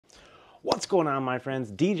What's going on, my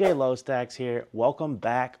friends? DJ Lowstacks here. Welcome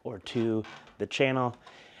back to the channel.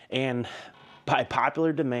 And by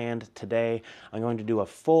popular demand, today I'm going to do a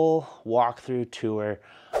full walkthrough tour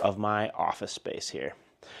of my office space here.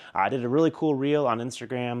 I did a really cool reel on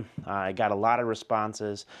Instagram. I got a lot of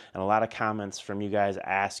responses and a lot of comments from you guys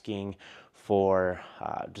asking for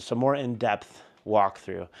just a more in-depth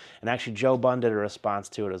walkthrough. And actually Joe Bunn did a response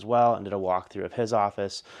to it as well and did a walkthrough of his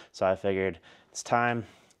office. So I figured it's time.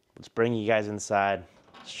 Let's bring you guys inside.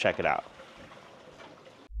 Let's check it out.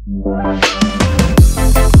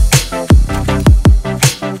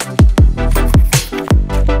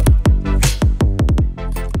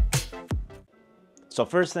 So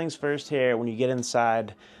first things first here, when you get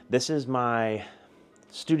inside, this is my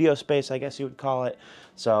studio space, I guess you would call it.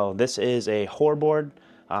 So this is a hoverboard.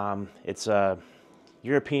 It's a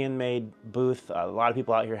European-made booth. A lot of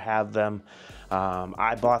people out here have them.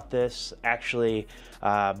 I bought this actually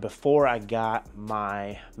before I got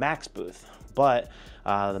my Max booth, but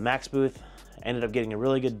the Max booth ended up getting a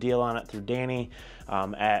really good deal on it through Danny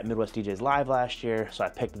at Midwest DJs Live last year. So I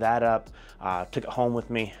picked that up, took it home with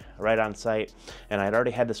me right on site, and I'd already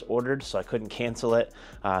had this ordered, so I couldn't cancel it.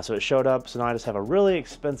 So it showed up, so now I just have a really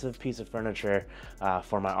expensive piece of furniture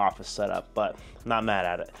for my office setup, but I'm not mad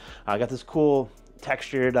at it. I got this cool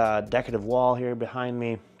textured decorative wall here behind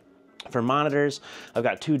me. For monitors, I've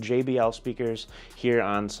got two JBL speakers here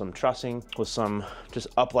on some trussing with some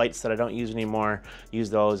just uplights that I don't use anymore. Use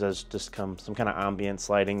those as just some kind of ambience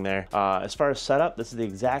lighting there. As far as setup, this is the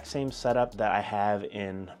exact same setup that I have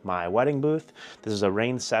in my wedding booth. This is a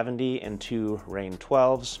Rain 70 and two Rain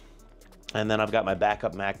 12s. And then I've got my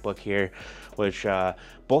backup MacBook here, which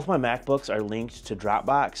both my MacBooks are linked to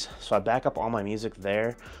Dropbox. So I back up all my music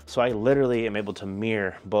there. So I literally am able to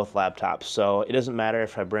mirror both laptops. So it doesn't matter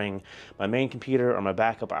if I bring my main computer or my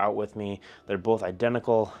backup out with me. They're both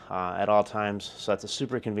identical at all times. So that's a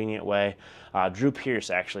super convenient way. Drew Pierce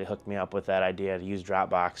actually hooked me up with that idea to use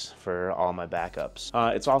Dropbox for all my backups.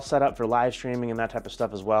 It's all set up for live streaming and that type of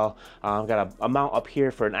stuff as well. I've got a mount up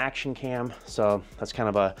here for an action cam. So that's kind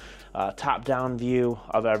of a top-down view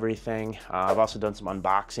of everything. I've also done some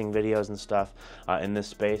unboxing videos and stuff in this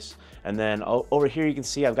space. And then over here you can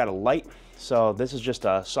see I've got a light. So this is just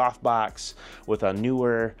a softbox with a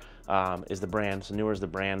Newer is the brand. So Newer is the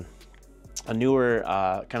brand. A Newer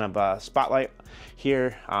kind of spotlight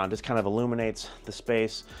here just kind of illuminates the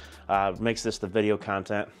space, makes the video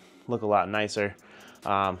content look a lot nicer.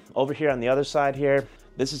 Over here on the other side here,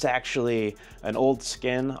 this is actually an old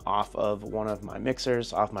skin off of one of my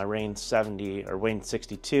mixers, off my Rain 70 or Rain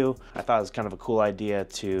 62. I thought it was kind of a cool idea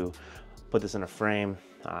to put this in a frame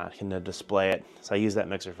and display it. So I used that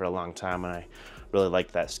mixer for a long time and I really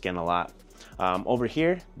liked that skin a lot. Over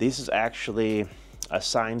here, this is actually a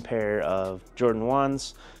signed pair of Jordan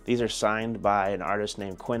 1s. These are signed by an artist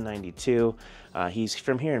named Quinn92. He's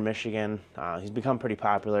from here in Michigan. He's become pretty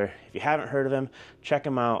popular. If you haven't heard of him, check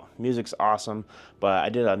him out. Music's awesome. But I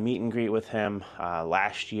did a meet and greet with him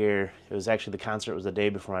last year. It was actually, the concert was the day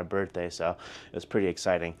before my birthday, so it was pretty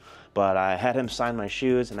exciting. But I had him sign my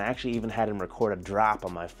shoes, and I actually even had him record a drop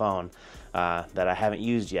on my phone that I haven't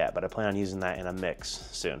used yet, but I plan on using that in a mix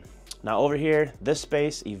soon. Now over here, this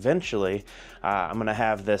space, eventually, I'm gonna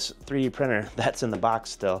have this 3D printer that's in the box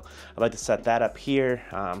still. I'd like to set that up here.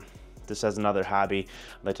 This as another hobby.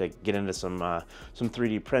 I'd like to get into some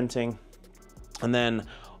 3D printing. And then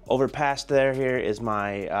over past here is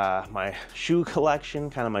my my shoe collection,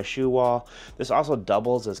 kind of my shoe wall. This also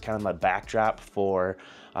doubles as kind of my backdrop for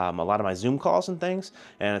a lot of my Zoom calls and things,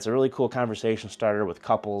 and it's a really cool conversation starter with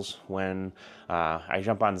couples when I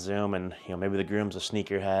jump on Zoom and maybe the groom's a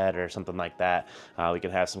sneakerhead or something like that. We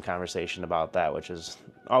can have some conversation about that, which is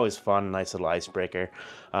always fun, nice little icebreaker.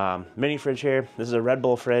 Mini fridge here. This is a Red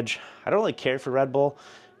Bull fridge. I don't really care for Red Bull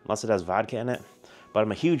unless it has vodka in it, but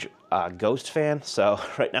I'm a huge Ghost fan, so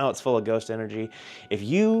right now it's full of Ghost energy. If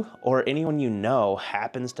you or anyone you know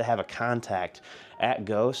happens to have a contact at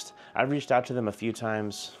Ghost, I've reached out to them a few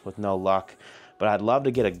times with no luck, but I'd love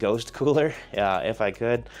to get a Ghost cooler if I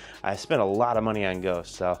could. I spent a lot of money on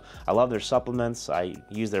Ghost, so I love their supplements. I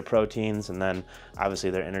use their proteins, and then obviously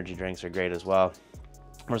their energy drinks are great as well.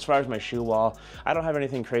 As far as my shoe wall, I don't have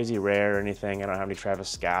anything crazy rare or anything. I don't have any Travis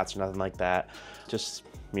Scotts or nothing like that. Just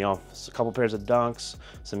a couple pairs of Dunks,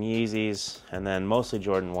 some Yeezys, and then mostly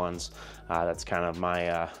Jordan 1s. That's kind of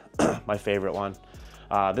my my favorite one.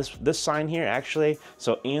 This sign here, actually,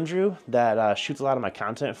 so Andrew that shoots a lot of my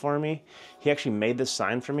content for me, he actually made this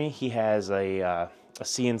sign for me. He has a a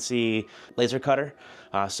CNC laser cutter.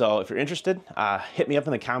 So if you're interested, hit me up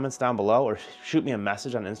in the comments down below or shoot me a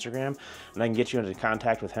message on Instagram and I can get you into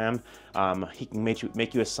contact with him. He can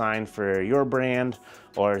make you a sign for your brand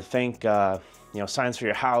or think, you know, signs for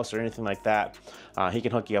your house or anything like that. He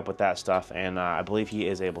can hook you up with that stuff, and I believe he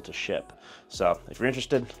is able to ship. So if you're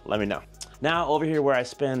interested, let me know. Now over here where I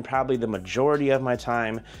spend probably the majority of my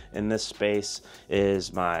time in this space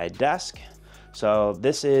is my desk. So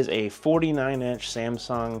this is a 49-inch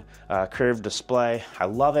Samsung curved display. I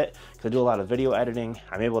love it because I do a lot of video editing.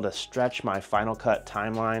 I'm able to stretch my Final Cut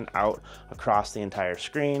timeline out across the entire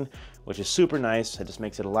screen, which is super nice. It just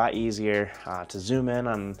makes it a lot easier to zoom in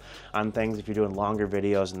on things if you're doing longer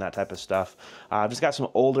videos and that type of stuff. I've just got some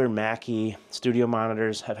older Mackie studio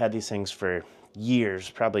monitors. I've had these things for years,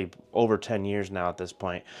 probably over 10 years now at this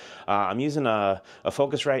point. I'm using a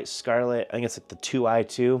Focusrite Scarlett. I think it's like the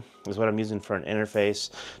 2i2 is what I'm using for an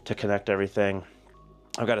interface to connect everything.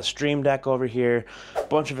 I've got a Stream Deck over here, a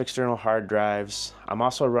bunch of external hard drives. I'm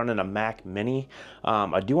also running a Mac Mini.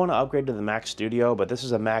 I do want to upgrade to the Mac Studio, but this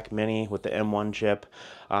is a Mac Mini with the M1 chip.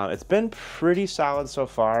 It's been pretty solid so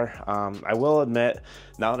far. I will admit,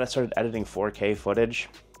 now that I started editing 4K footage,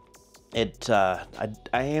 I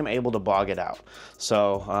am able to bog it out.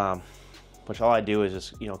 So, which all I do is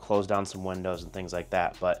just, you know, close down some windows and things like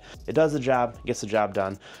that. But it does the job, gets the job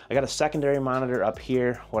done. I got a secondary monitor up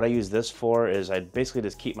here. What I use this for is I basically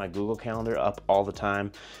just keep my Google Calendar up all the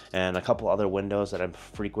time and a couple other windows that I'm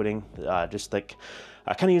frequenting. Just like,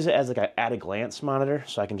 I kind of use it as like an at-a-glance monitor,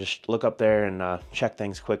 so I can just look up there and check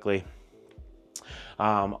things quickly.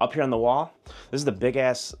 Up here on the wall, this is the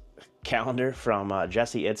big-ass calendar from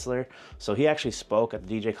Jesse Itzler. So he actually spoke at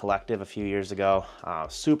the DJ Collective a few years ago.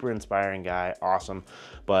 Super inspiring guy, awesome.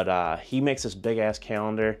 But he makes this big ass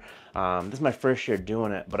calendar. This is my first year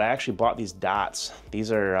doing it, but I actually bought these dots.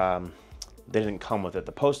 These are, they didn't come with it.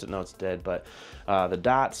 The Post-it notes did, but the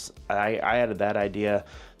dots, I added that idea.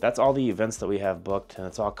 That's all the events that we have booked, and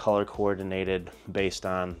it's all color coordinated based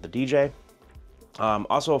on the DJ.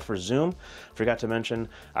 Also for zoom, forgot to mention,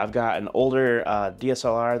 I've got an older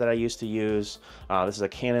DSLR that I used to use. This is a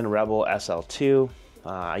Canon Rebel SL2.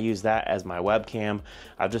 I use that as my webcam.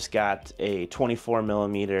 I've just got a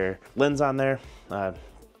 24mm lens on there.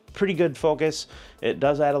 Pretty good focus. It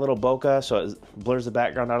does add a little bokeh, so it blurs the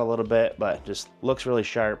background out a little bit, but just looks really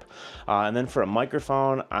sharp. And then for a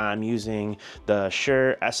microphone, I'm using the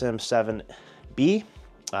Shure SM7B.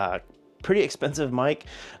 Pretty expensive mic,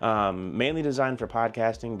 mainly designed for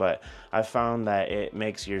podcasting, but I found that it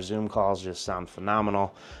makes your Zoom calls just sound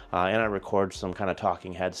phenomenal. And I record some kind of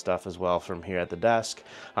talking head stuff as well from here at the desk.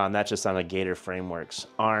 That's just on a Gator Frameworks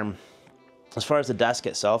arm. As far as the desk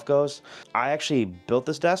itself goes, I actually built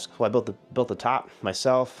this desk. Well, I built the top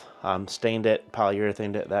myself, stained it,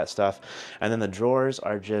 polyurethaned it, that stuff. And then the drawers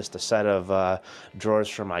are just a set of drawers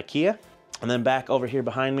from IKEA. And then back over here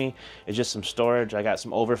behind me is just some storage. I got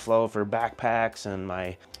some overflow for backpacks and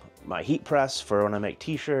my heat press for when I make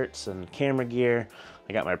t-shirts and camera gear.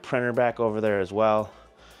 I got my printer back over there as well.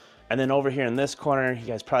 And then over here in this corner, you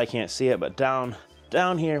guys probably can't see it, but down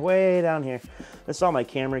here, way down here, this is all my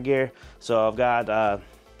camera gear. So I've got a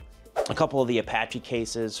couple of the Apache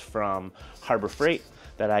cases from Harbor Freight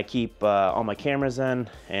that I keep all my cameras in,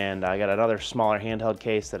 and I got another smaller handheld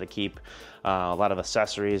case that I keep a lot of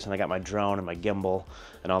accessories, and I got my drone and my gimbal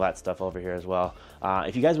and all that stuff over here as well.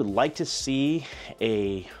 If you guys would like to see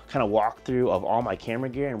a kind of walkthrough of all my camera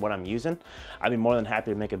gear and what I'm using, I'd be more than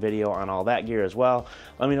happy to make a video on all that gear as well.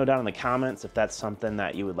 Let me know down in the comments if that's something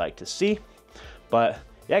that you would like to see. But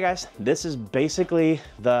yeah, guys, this is basically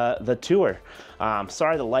the tour.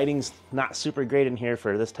 Sorry the lighting's not super great in here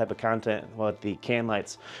for this type of content with the can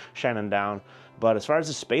lights shining down. But as far as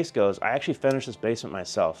the space goes, I actually finished this basement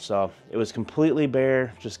myself. So it was completely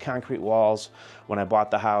bare, just concrete walls when I bought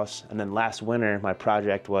the house. And then last winter, my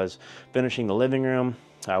project was finishing the living room,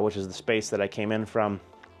 which is the space that I came in from,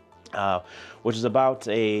 which is about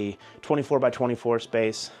a 24 by 24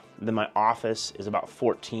 space. Then my office is about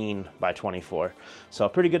 14 by 24. So a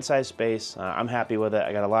pretty good sized space. I'm happy with it.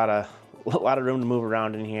 I got a lot of room to move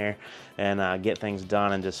around in here and get things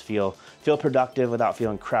done and just feel productive without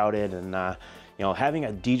feeling crowded. And you know, having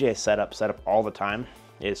a DJ set up all the time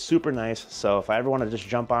is super nice. So if I ever want to just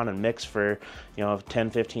jump on and mix for, you know,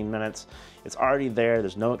 10-15 minutes, it's already there.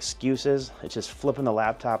 There's no excuses. It's just flipping the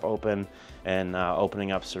laptop open and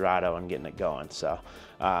opening up Serato and getting it going. So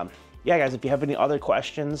yeah, guys, if you have any other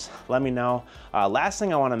questions, let me know. Last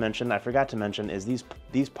thing I want to mention, I forgot to mention, is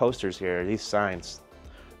these posters here, these signs,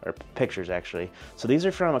 or pictures actually. So these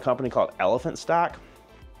are from a company called Elephant Stock.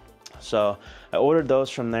 So I ordered those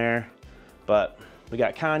from there, but we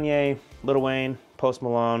got Kanye, Lil Wayne, Post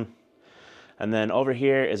Malone. And then over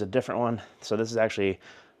here is a different one. So this is actually,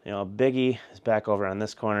 you know, Biggie is back over on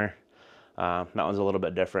this corner. That one's a little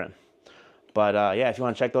bit different. But yeah, if you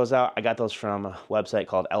want to check those out, I got those from a website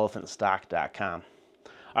called elephantstock.com.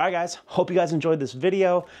 All right, guys, hope you guys enjoyed this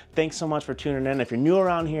video. Thanks so much for tuning in. If you're new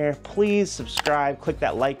around here, please subscribe, click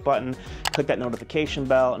that like button, click that notification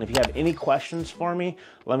bell. And if you have any questions for me,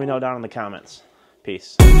 let me know down in the comments.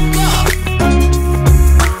 Peace.